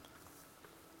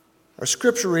Our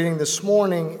scripture reading this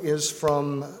morning is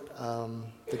from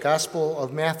the Gospel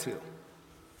of Matthew,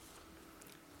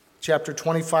 chapter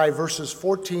 25, verses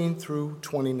 14 through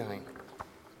 29.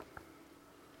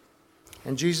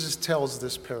 And Jesus tells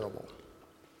this parable.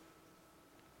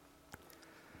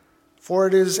 For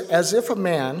it is as if a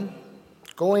man,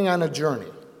 going on a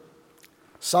journey,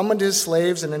 summoned his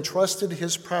slaves and entrusted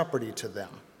his property to them.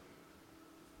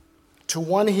 To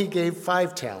one he gave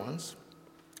 5 talents,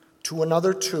 to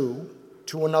another 2,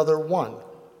 to another 1,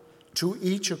 to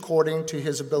each according to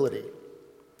his ability.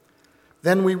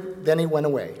 Then he went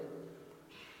away.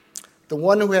 The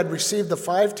one who had received the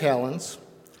 5 talents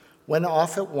went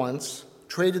off at once,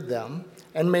 traded them,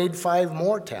 and made 5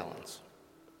 more talents.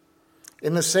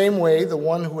 In the same way, the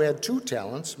one who had 2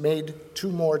 talents made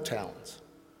 2 more talents.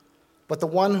 But the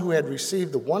one who had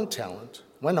received the 1 talent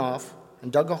went off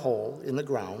and dug a hole in the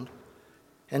ground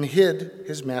and hid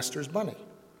his master's money.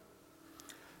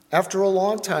 After a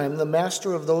long time, the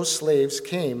master of those slaves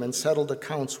came and settled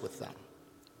accounts with them.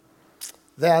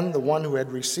 Then the one who had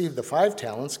received the 5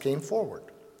 talents came forward,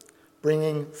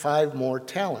 bringing 5 more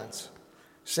talents,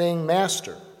 saying,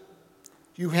 Master,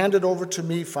 you handed over to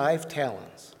me 5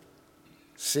 talents.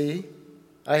 See,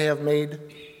 I have made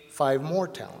 5 more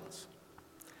talents.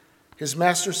 His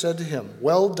master said to him,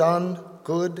 Well done,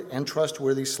 good and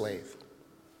trustworthy slave.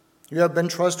 You have been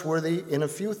trustworthy in a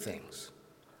few things.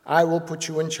 I will put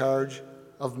you in charge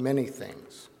of many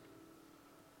things.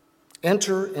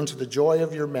 Enter into the joy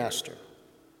of your master.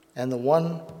 And the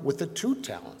one with the 2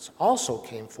 talents also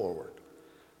came forward,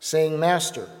 saying,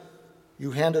 Master,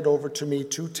 you handed over to me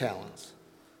 2 talents.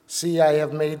 See, I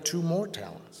have made 2 more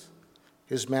talents.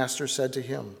 His master said to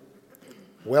him,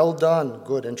 Well done,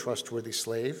 good and trustworthy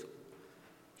slave.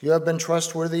 You have been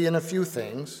trustworthy in a few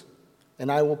things,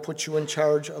 and I will put you in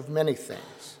charge of many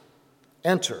things.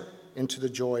 Enter into the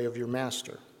joy of your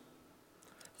master.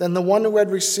 Then the one who had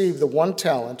received the 1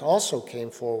 talent also came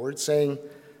forward, saying,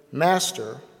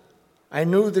 Master, I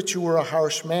knew that you were a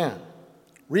harsh man,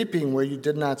 reaping where you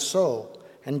did not sow,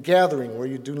 and gathering where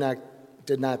you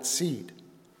did not seed.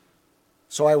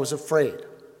 So I was afraid,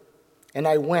 and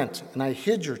I went and I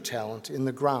hid your talent in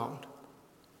the ground.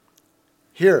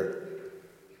 Here,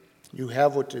 you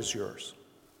have what is yours.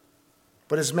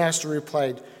 But his master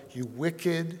replied, You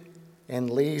wicked and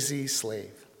lazy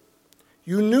slave.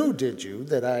 You knew, did you,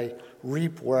 that I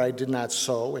reap where I did not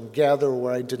sow and gather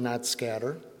where I did not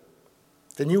scatter?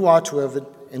 Then you ought to have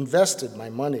invested my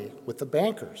money with the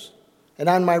bankers, and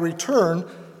on my return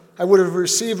I would have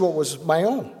received what was my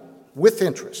own, with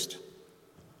interest.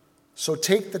 So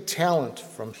take the talent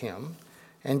from him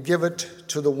and give it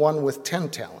to the one with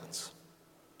 10 talents.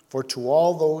 For to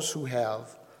all those who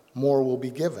have, more will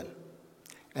be given,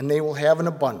 and they will have an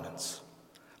abundance.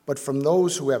 But from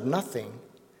those who have nothing,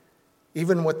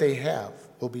 even what they have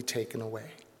will be taken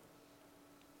away.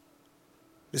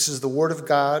 This is the word of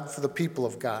God for the people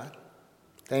of God.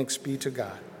 Thanks be to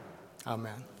God.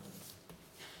 Amen.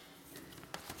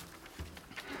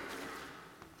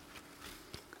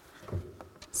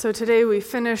 So today we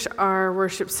finish our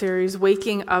worship series,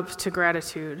 Waking Up to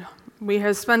Gratitude. We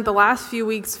have spent the last few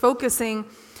weeks focusing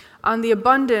on the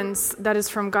abundance that is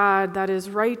from God that is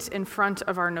right in front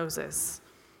of our noses.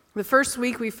 The first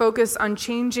week we focused on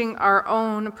changing our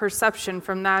own perception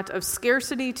from that of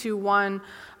scarcity to one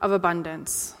of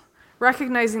abundance,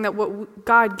 recognizing that what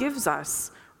God gives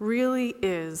us really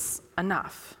is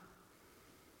enough.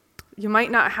 You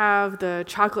might not have the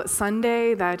chocolate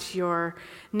sundae that your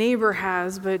neighbor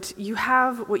has, but you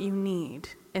have what you need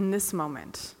in this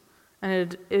moment. And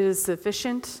it is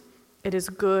sufficient, it is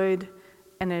good,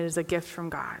 and it is a gift from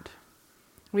God.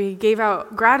 We gave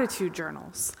out gratitude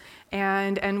journals,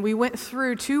 and we went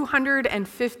through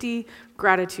 250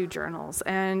 gratitude journals.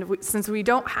 And since we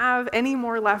don't have any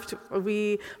more left,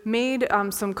 we made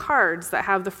some cards that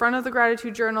have the front of the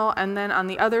gratitude journal, and then on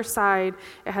the other side,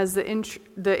 it has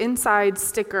the inside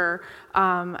sticker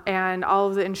and all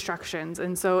of the instructions.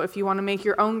 And so if you want to make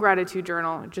your own gratitude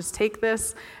journal, just take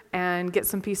this and get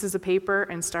some pieces of paper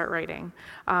and start writing.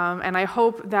 And I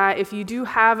hope that if you do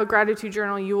have a gratitude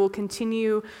journal, you will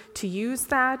continue to use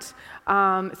that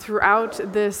throughout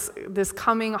this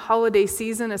coming holiday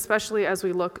season, especially as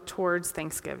we look towards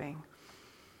Thanksgiving.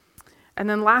 And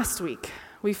then last week,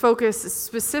 we focused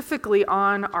specifically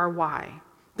on our why.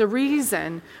 The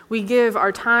reason we give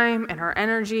our time and our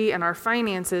energy and our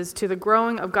finances to the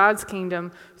growing of God's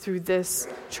kingdom through this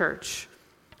church.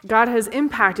 God has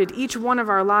impacted each one of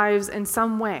our lives in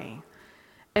some way.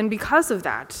 And because of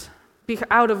that,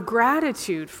 out of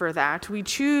gratitude for that, we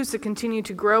choose to continue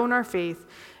to grow in our faith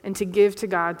and to give to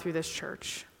God through this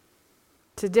church.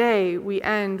 Today, we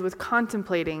end with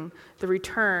contemplating the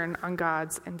return on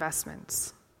God's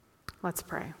investments. Let's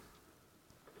pray.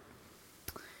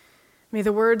 May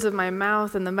the words of my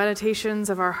mouth and the meditations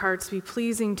of our hearts be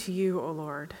pleasing to you, O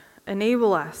Lord.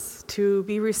 Enable us to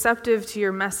be receptive to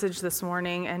your message this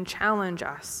morning and challenge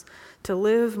us to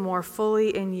live more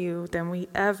fully in you than we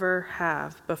ever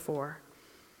have before.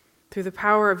 Through the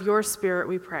power of your Spirit,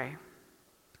 we pray.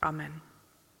 Amen.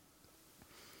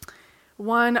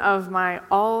 One of my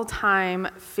all-time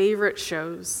favorite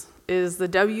shows is the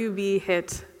WB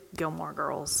hit Gilmore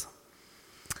Girls.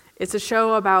 It's a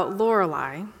show about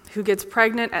Lorelai, who gets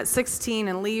pregnant at 16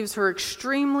 and leaves her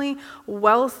extremely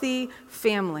wealthy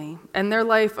family and their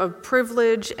life of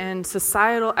privilege and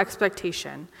societal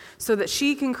expectation so that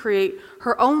she can create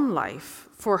her own life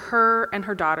for her and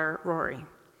her daughter, Rory.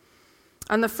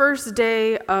 On the first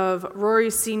day of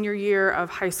Rory's senior year of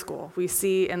high school, we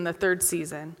see in the third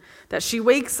season that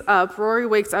Rory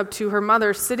wakes up to her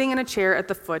mother sitting in a chair at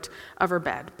the foot of her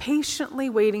bed, patiently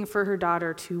waiting for her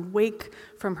daughter to wake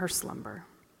from her slumber.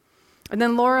 And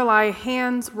then Lorelai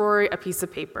hands Rory a piece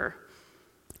of paper,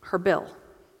 her bill.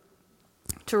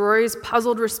 To Rory's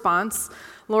puzzled response,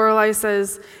 Lorelai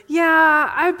says,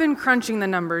 "Yeah, I've been crunching the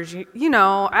numbers,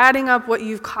 adding up what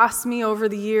you've cost me over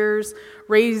the years,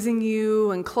 raising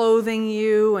you and clothing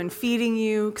you and feeding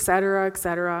you, etc.,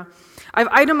 etc. I've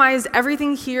itemized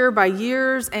everything here by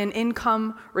years and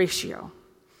income ratio."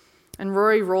 And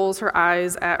Rory rolls her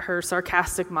eyes at her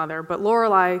sarcastic mother, but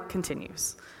Lorelai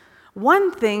continues.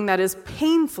 "One thing that is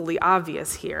painfully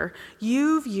obvious here,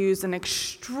 you've used an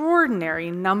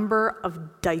extraordinary number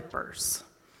of diapers.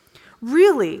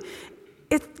 Really,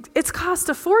 it's cost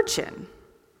a fortune.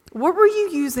 What were you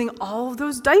using all of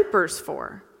those diapers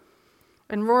for?"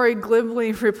 And Rory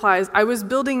glibly replies, "I was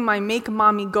building my make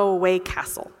mommy go away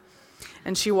castle."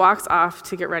 And she walks off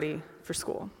to get ready for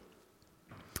school.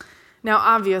 Now,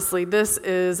 obviously, this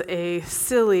is a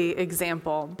silly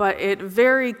example, but it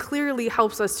very clearly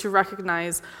helps us to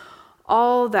recognize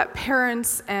all that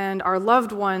parents and our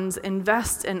loved ones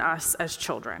invest in us as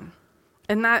children.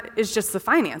 And that is just the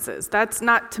finances. That's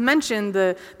not to mention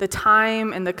the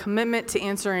time and the commitment to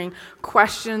answering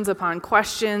questions upon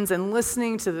questions and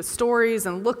listening to the stories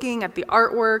and looking at the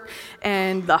artwork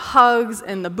and the hugs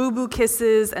and the boo-boo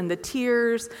kisses and the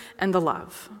tears and the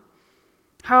love.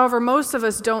 However, most of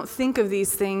us don't think of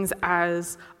these things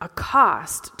as a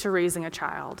cost to raising a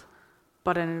child,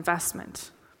 but an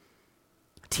investment.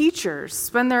 Teachers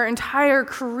spend their entire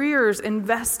careers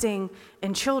investing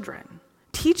in children,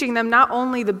 teaching them not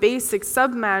only the basic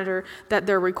submatter that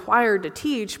they're required to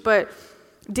teach, but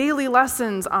daily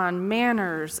lessons on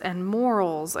manners and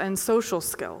morals and social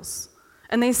skills.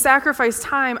 And they sacrifice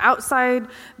time outside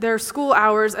their school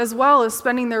hours as well as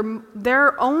spending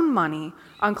their own money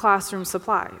on classroom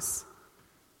supplies.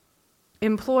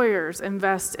 Employers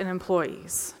invest in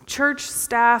employees. Church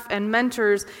staff and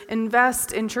mentors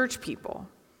invest in church people.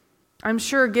 I'm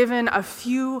sure given a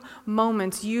few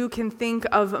moments, you can think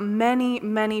of many,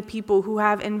 many people who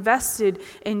have invested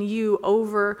in you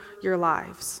over your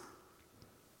lives.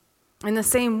 In the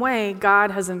same way,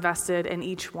 God has invested in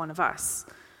each one of us.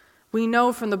 We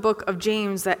know from the book of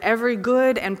James that every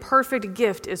good and perfect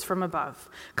gift is from above,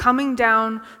 coming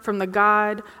down from the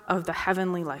God of the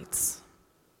heavenly lights.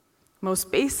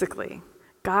 Most basically,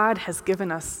 God has given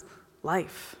us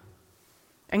life.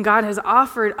 And God has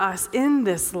offered us in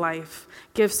this life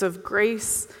gifts of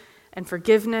grace and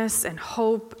forgiveness and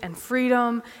hope and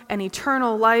freedom and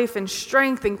eternal life and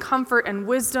strength and comfort and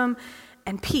wisdom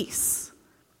and peace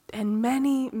and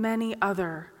many, many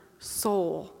other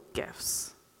soul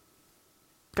gifts.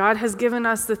 God has given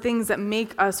us the things that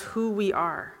make us who we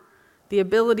are, the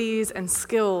abilities and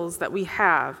skills that we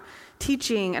have,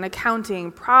 teaching and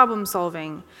accounting, problem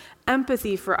solving,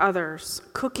 empathy for others,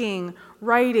 cooking,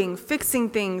 writing, fixing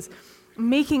things,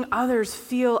 making others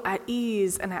feel at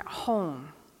ease and at home.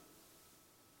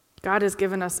 God has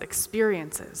given us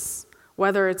experiences,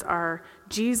 whether it's our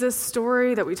Jesus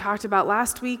story that we talked about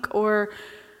last week or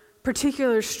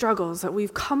particular struggles that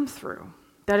we've come through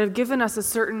that have given us a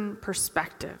certain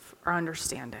perspective or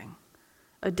understanding,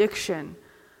 addiction,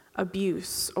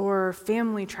 abuse, or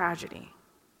family tragedy.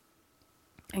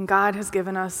 And God has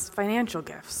given us financial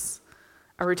gifts,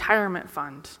 a retirement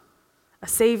fund, a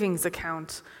savings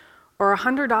account, or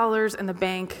 $100 in the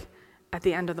bank at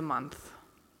the end of the month.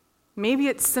 Maybe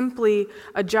it's simply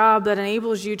a job that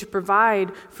enables you to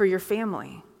provide for your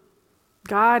family.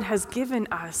 God has given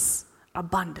us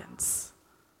abundance,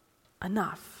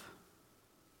 enough.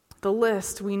 The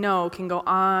list, we know, can go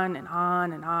on and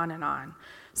on and on and on.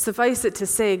 Suffice it to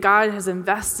say, God has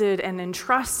invested and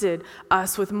entrusted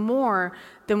us with more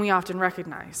than we often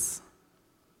recognize.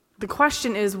 The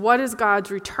question is, what is God's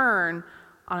return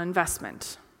on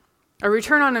investment? A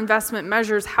return on investment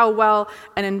measures how well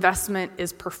an investment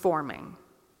is performing.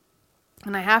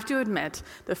 And I have to admit,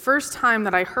 the first time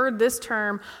that I heard this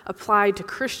term applied to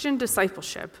Christian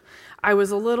discipleship, I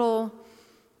was a little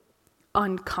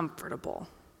uncomfortable.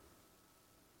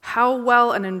 How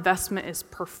well an investment is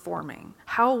performing,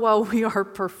 how well we are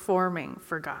performing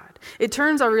for God. It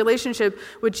turns our relationship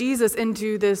with Jesus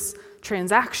into this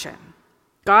transaction.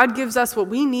 God gives us what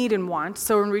we need and want,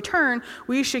 so in return,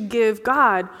 we should give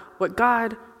God what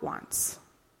God wants.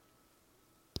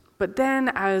 But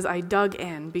then as I dug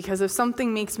in, because if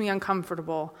something makes me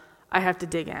uncomfortable, I have to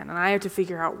dig in, and I have to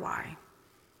figure out why.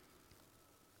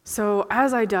 So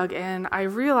as I dug in, I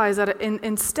realized that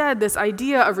instead, this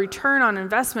idea of return on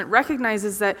investment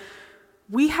recognizes that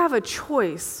we have a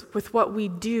choice with what we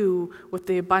do with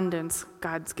the abundance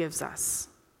God gives us.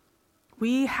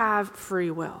 We have free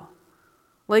will.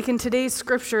 Like in today's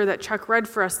scripture that Chuck read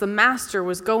for us, the master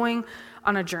was going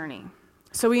on a journey.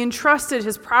 So he entrusted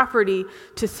his property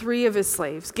to 3 of his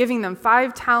slaves, giving them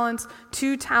 5 talents,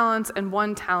 2 talents, and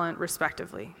 1 talent,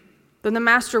 respectively. Then the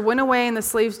master went away, and the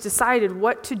slaves decided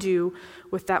what to do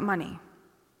with that money.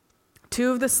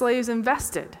 2 of the slaves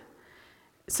invested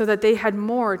so that they had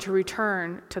more to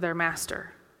return to their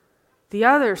master. The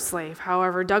other slave,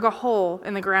 however, dug a hole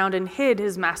in the ground and hid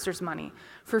his master's money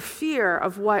for fear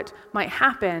of what might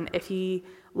happen if he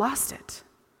lost it.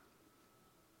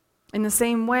 In the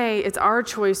same way, it's our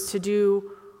choice to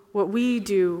do what we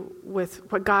do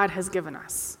with what God has given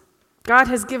us. God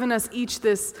has given us each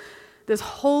this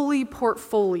holy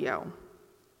portfolio,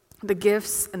 the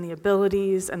gifts and the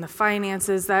abilities and the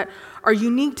finances that are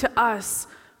unique to us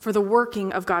for the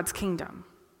working of God's kingdom.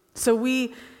 So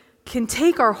we can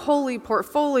take our holy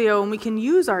portfolio and we can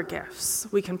use our gifts.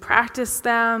 We can practice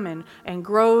them and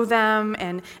grow them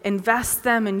and invest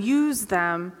them and use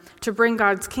them to bring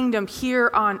God's kingdom here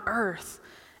on earth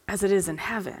as it is in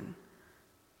heaven.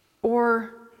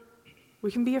 Or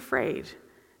we can be afraid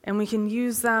and we can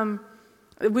use them.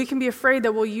 We can be afraid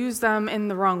that we'll use them in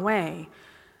the wrong way.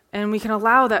 And we can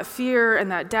allow that fear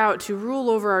and that doubt to rule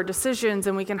over our decisions,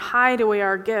 and we can hide away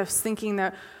our gifts thinking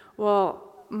that, well,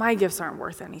 my gifts aren't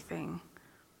worth anything,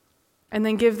 and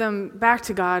then give them back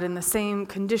to God in the same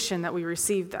condition that we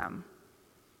received them.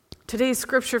 Today's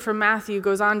scripture from Matthew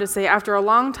goes on to say, after a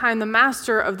long time, the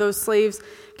master of those slaves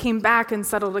came back and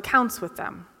settled accounts with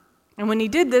them. And when he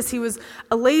did this, he was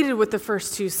elated with the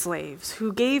first 2 slaves,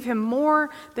 who gave him more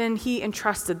than he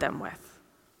entrusted them with.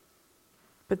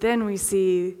 But then we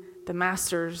see the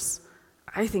master's,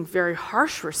 I think, very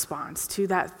harsh response to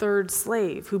that 3rd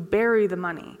slave who buried the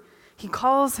money. He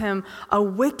calls him a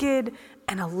wicked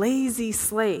and a lazy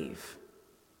slave.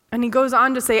 And he goes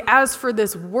on to say, as for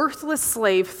this worthless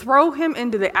slave, throw him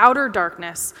into the outer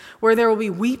darkness where there will be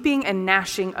weeping and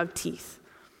gnashing of teeth.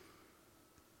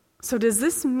 So does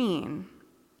this mean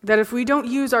that if we don't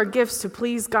use our gifts to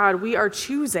please God, we are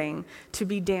choosing to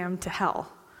be damned to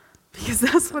hell? Because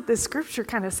that's what this scripture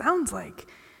kind of sounds like.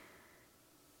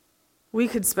 We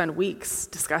could spend weeks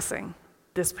discussing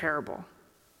this parable.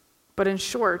 But in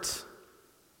short,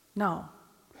 no.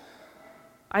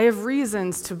 I have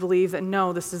reasons to believe that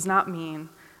no, this does not mean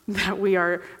that we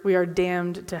are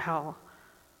damned to hell.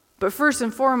 But first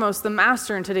and foremost, the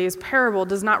master in today's parable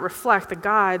does not reflect the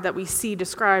God that we see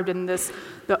described in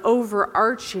the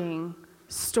overarching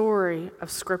story of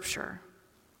Scripture,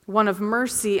 one of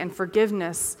mercy and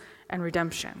forgiveness and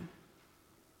redemption.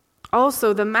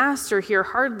 Also, the master here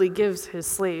hardly gives his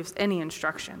slaves any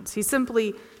instructions. He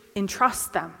simply entrusts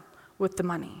them with the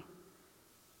money.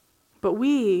 But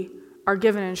we are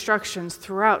given instructions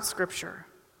throughout Scripture.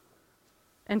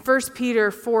 In 1 Peter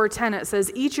 4:10, it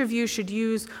says, each of you should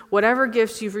use whatever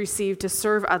gifts you've received to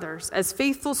serve others as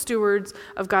faithful stewards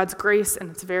of God's grace in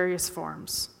its various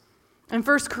forms. In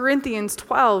 1 Corinthians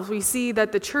 12, we see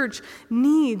that the church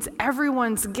needs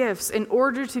everyone's gifts in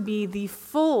order to be the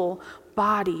full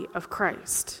body of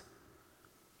Christ.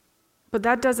 But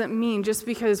that doesn't mean, just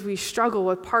because we struggle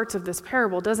with parts of this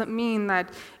parable, doesn't mean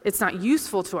that it's not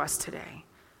useful to us today.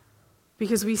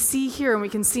 Because we see here, and we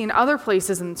can see in other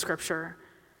places in Scripture,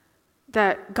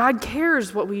 that God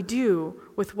cares what we do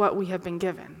with what we have been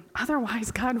given.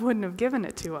 Otherwise, God wouldn't have given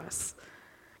it to us.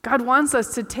 God wants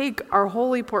us to take our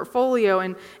holy portfolio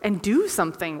and do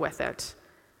something with it.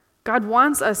 God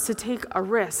wants us to take a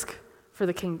risk for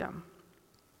the kingdom.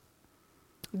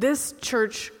 This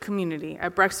church community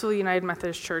at Brecksville United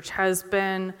Methodist Church has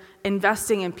been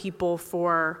investing in people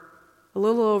for a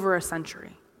little over a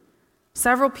century.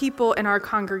 Several people in our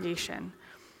congregation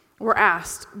were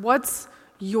asked, what's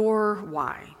your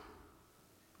why?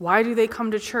 Why do they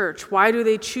come to church? Why do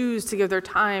they choose to give their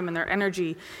time and their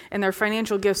energy and their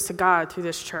financial gifts to God through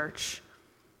this church?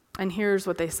 And here's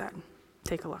what they said.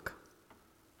 Take a look.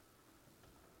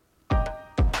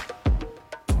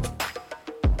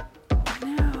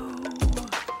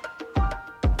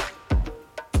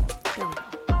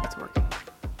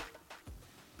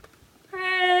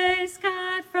 Praise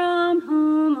God from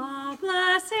whom all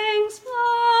blessings flow.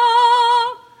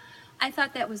 I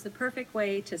thought that was the perfect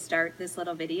way to start this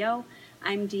little video.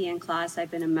 I'm Deanne Kloss.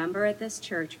 I've been a member at this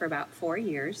church for about 4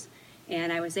 years,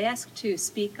 and I was asked to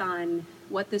speak on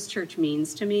what this church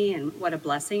means to me and what a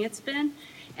blessing it's been.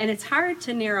 And it's hard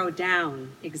to narrow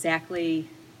down exactly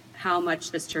how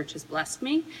much this church has blessed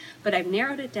me, but I've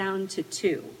narrowed it down to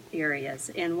 2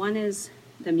 areas, and one is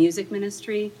the music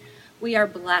ministry. We are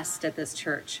blessed at this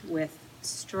church with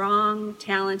strong,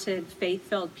 talented,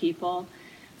 faith-filled people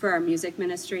for our music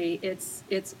ministry.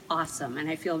 It's awesome, and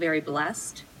I feel very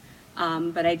blessed.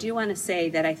 But I do want to say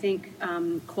that I think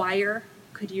choir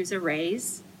could use a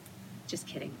raise. Just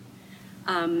kidding.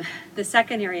 The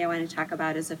second area I want to talk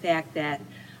about is the fact that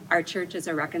our church is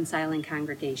a reconciling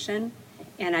congregation,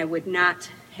 and I would not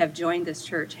have joined this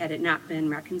church had it not been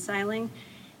reconciling.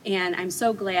 And I'm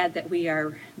so glad that we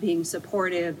are being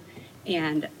supportive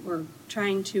and we're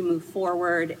trying to move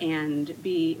forward and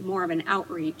be more of an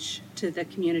outreach to the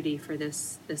community for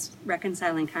this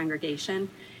reconciling congregation.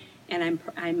 And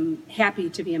I'm happy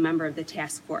to be a member of the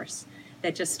task force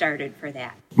that just started for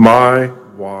that. My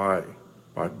Why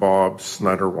by Bob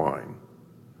Snyderwine.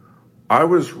 I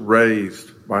was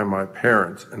raised by my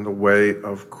parents in the way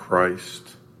of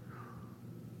Christ.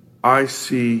 I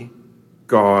see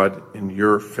God in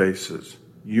your faces.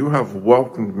 You have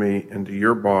welcomed me into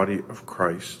your body of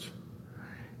Christ,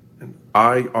 and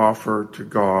I offer to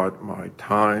God my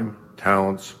time,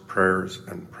 talents, prayers,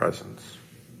 and presence.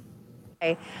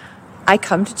 I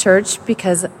come to church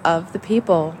because of the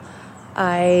people.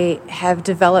 I have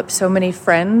developed so many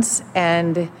friends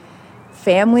and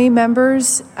family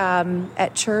members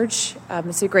at church.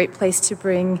 It's a great place to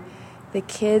bring the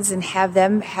kids and have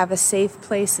them have a safe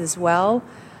place as well.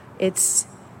 It's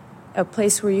a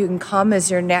place where you can come as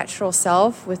your natural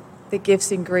self with the gifts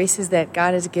and graces that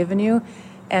God has given you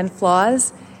and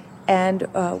flaws, and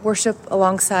worship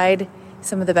alongside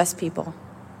some of the best people.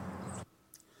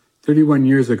 31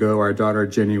 years ago, our daughter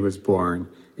Jenny was born,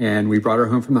 and we brought her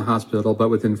home from the hospital, but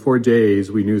within 4 days,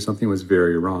 we knew something was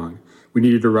very wrong. We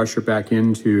needed to rush her back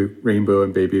into Rainbow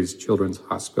and Babies Children's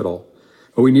Hospital.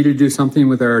 But we needed to do something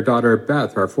with our daughter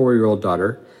Beth, our 4-year-old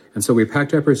daughter, and so we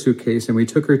packed up her suitcase and we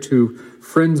took her to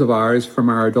friends of ours from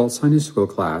our adult Sunday school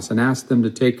class and asked them to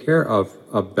take care of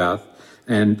Beth,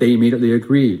 and they immediately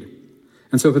agreed.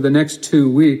 And so for the next 2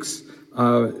 weeks,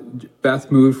 Beth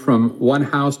moved from one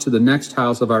house to the next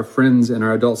house of our friends in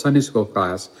our adult Sunday school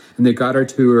class, and they got her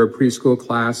to her preschool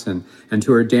class and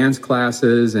to her dance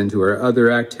classes and to her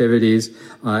other activities.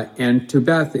 And to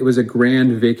Beth, it was a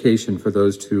grand vacation for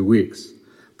those 2 weeks.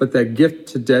 But the gift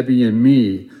to Debbie and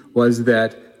me was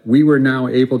that we were now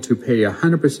able to pay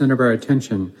 100% of our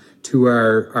attention to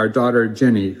our daughter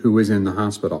Jenny, who was in the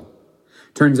hospital.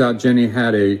 Turns out Jenny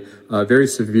had a very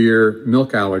severe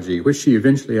milk allergy, which she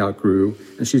eventually outgrew,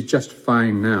 and she's just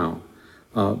fine now.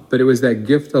 But it was that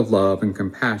gift of love and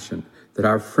compassion that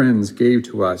our friends gave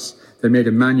to us that made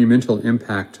a monumental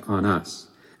impact on us.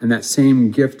 And that same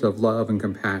gift of love and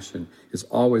compassion is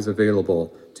always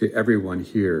available to everyone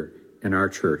here in our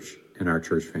church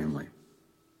family.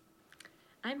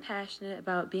 I'm passionate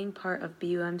about being part of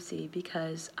BUMC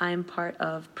because I'm part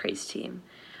of Praise Team.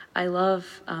 I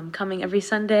love coming every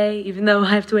Sunday, even though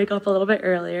I have to wake up a little bit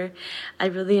earlier. I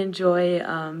really enjoy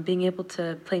being able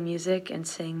to play music and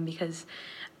sing because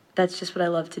that's just what I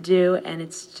love to do, and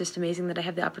it's just amazing that I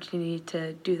have the opportunity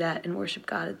to do that and worship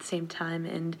God at the same time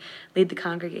and lead the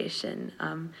congregation.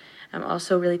 I'm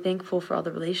also really thankful for all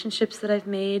the relationships that I've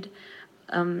made.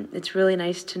 It's really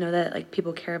nice to know that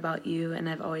people care about you, and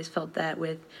I've always felt that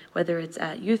with whether it's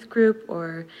at youth group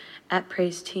or at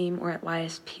Praise Team or at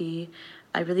YSP.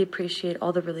 I really appreciate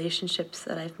all the relationships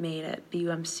that I've made at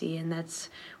BUMC, and that's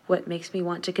what makes me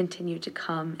want to continue to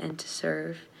come and to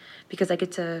serve, because I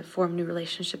get to form new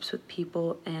relationships with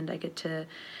people, and I get to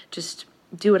just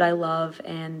do what I love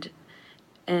and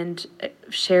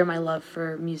share my love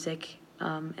for music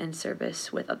and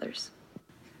service with others.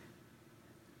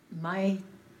 I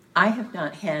have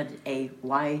not had a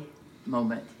why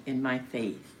moment in my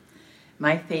faith.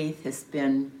 My faith has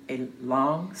been a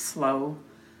long, slow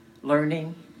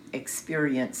learning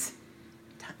experience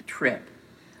trip.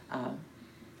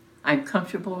 I'm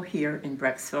comfortable here in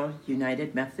Brecksville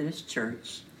United Methodist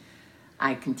Church.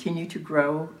 I continue to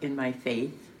grow in my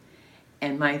faith,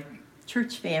 and my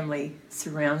church family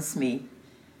surrounds me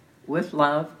with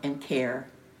love and care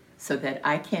so that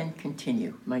I can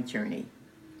continue my journey.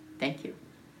 Thank you.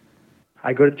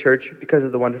 I go to church because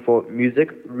of the wonderful music,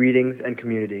 readings, and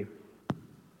community.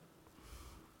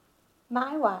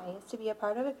 My why is to be a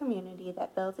part of a community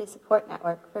that builds a support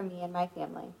network for me and my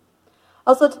family.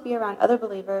 Also to be around other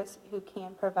believers who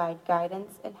can provide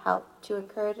guidance and help to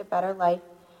encourage a better life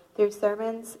through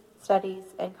sermons, studies,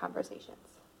 and conversations.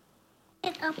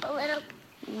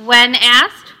 When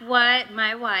asked what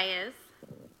my why is,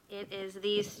 it is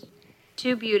these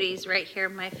two beauties right here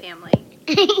in my family.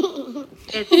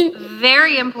 It's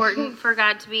very important for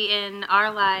God to be in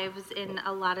our lives in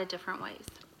a lot of different ways.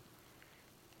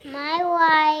 My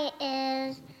why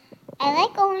is I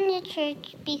like going to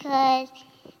church because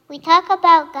we talk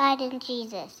about God and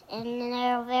Jesus, and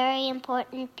they're very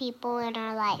important people in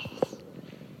our lives.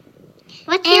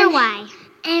 What's your why?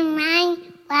 And my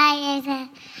why is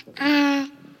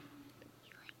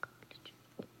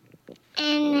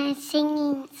and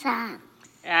singing songs.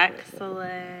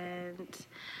 Excellent.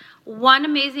 One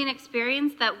amazing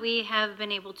experience that we have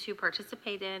been able to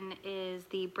participate in is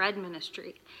the bread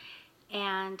ministry.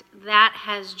 And that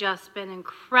has just been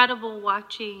incredible,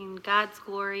 watching God's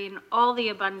glory and all the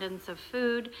abundance of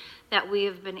food that we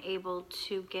have been able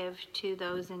to give to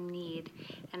those in need.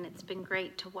 And it's been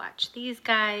great to watch these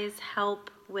guys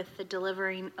help with the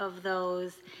delivering of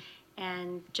those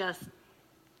and just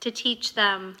to teach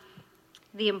them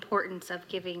the importance of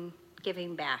giving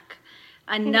back.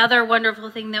 Another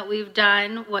wonderful thing that we've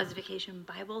done was Vacation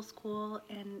Bible School,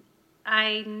 and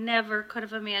I never could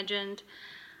have imagined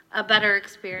a better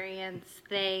experience.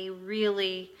 They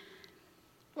really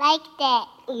liked it.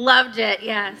 Loved it,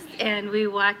 yes. And we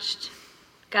watched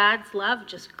God's love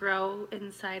just grow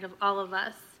inside of all of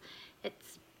us.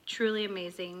 It's truly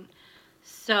amazing.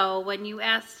 So when you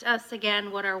asked us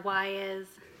again what our why is,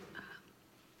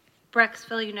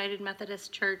 Brecksville United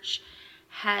Methodist Church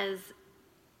has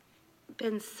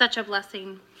been such a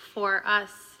blessing for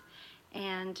us,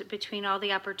 and between all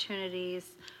the opportunities,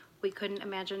 we couldn't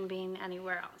imagine being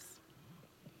anywhere else.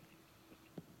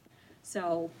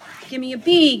 So give me a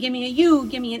B, give me a U,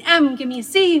 give me an M, give me a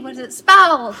C. What does it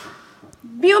spell?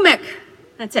 Bumic.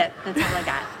 That's it. That's all I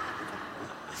got.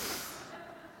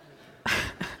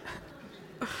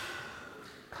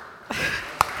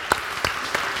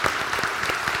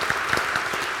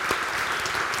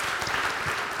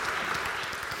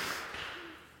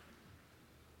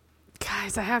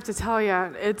 Guys, I have to tell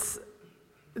you,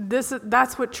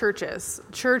 that's what church is.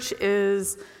 Church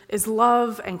is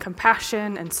love and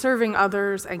compassion and serving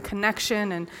others and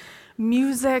connection and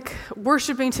music,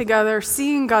 worshiping together,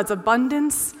 seeing God's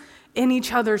abundance in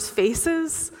each other's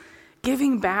faces,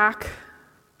 giving back,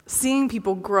 seeing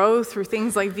people grow through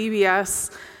things like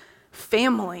VBS,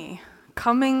 family,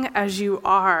 coming as you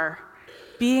are,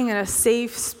 being in a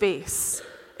safe space.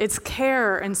 It's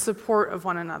care and support of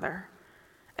one another.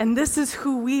 And this is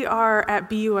who we are at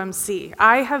BUMC.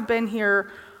 I have been here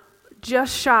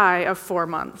just shy of 4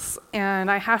 months,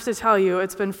 and I have to tell you,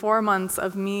 it's been 4 months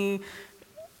of me,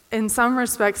 in some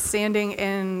respects, standing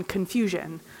in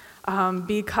confusion,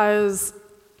 because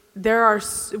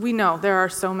we know there are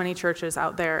so many churches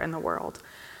out there in the world.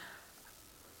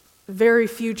 Very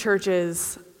few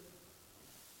churches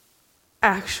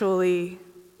actually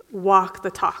walk the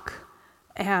talk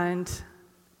and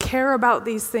care about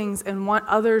these things and want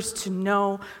others to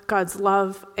know God's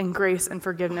love and grace and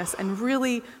forgiveness and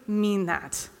really mean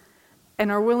that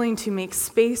and are willing to make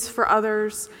space for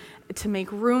others, to make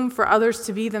room for others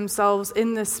to be themselves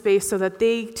in this space so that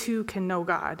they too can know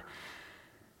God.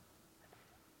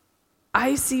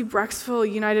 I see Brecksville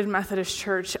United Methodist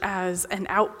Church as an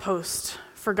outpost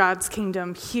for God's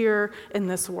kingdom here in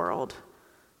this world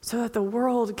so that the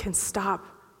world can stop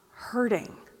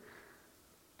hurting.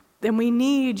 Then we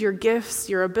need your gifts,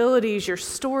 your abilities, your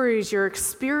stories, your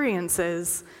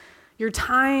experiences, your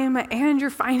time, and your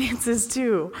finances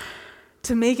too,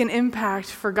 to make an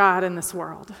impact for God in this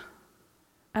world.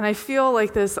 And I feel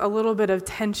like there's a little bit of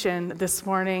tension this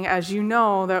morning, as you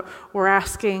know that we're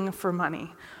asking for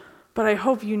money. But I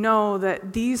hope you know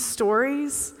that these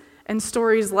stories and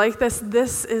stories like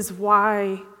this is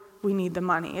why we need the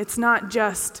money. It's not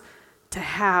just to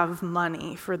have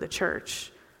money for the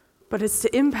church, but it's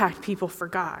to impact people for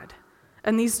God.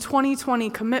 And these 2020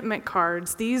 commitment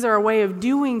cards, these are a way of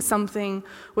doing something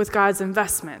with God's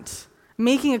investment,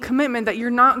 making a commitment that you're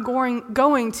not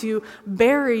going to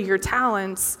bury your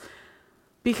talents,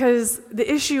 because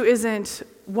the issue isn't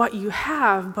what you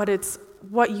have, but it's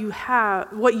what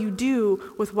you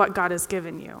do with what God has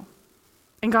given you.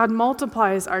 And God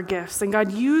multiplies our gifts, and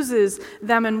God uses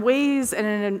them in ways and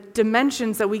in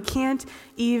dimensions that we can't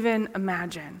even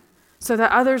imagine, so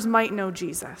that others might know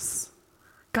Jesus.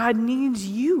 God needs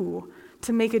you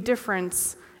to make a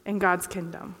difference in God's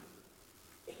kingdom.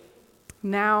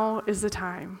 Now is the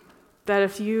time that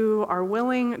if you are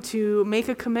willing to make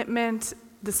a commitment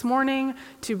this morning,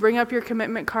 to bring up your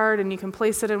commitment card and you can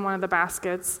place it in one of the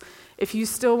baskets. If you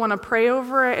still want to pray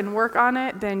over it and work on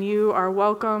it, then you are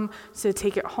welcome to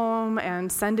take it home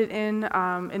and send it in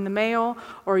the mail,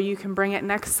 or you can bring it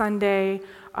next Sunday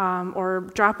or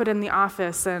drop it in the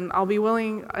office, and I'll be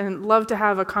willing and love to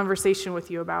have a conversation with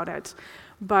you about it.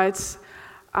 But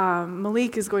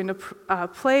Malik is going to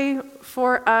play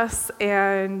for us,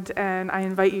 and I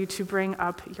invite you to bring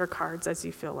up your cards as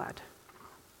you feel led.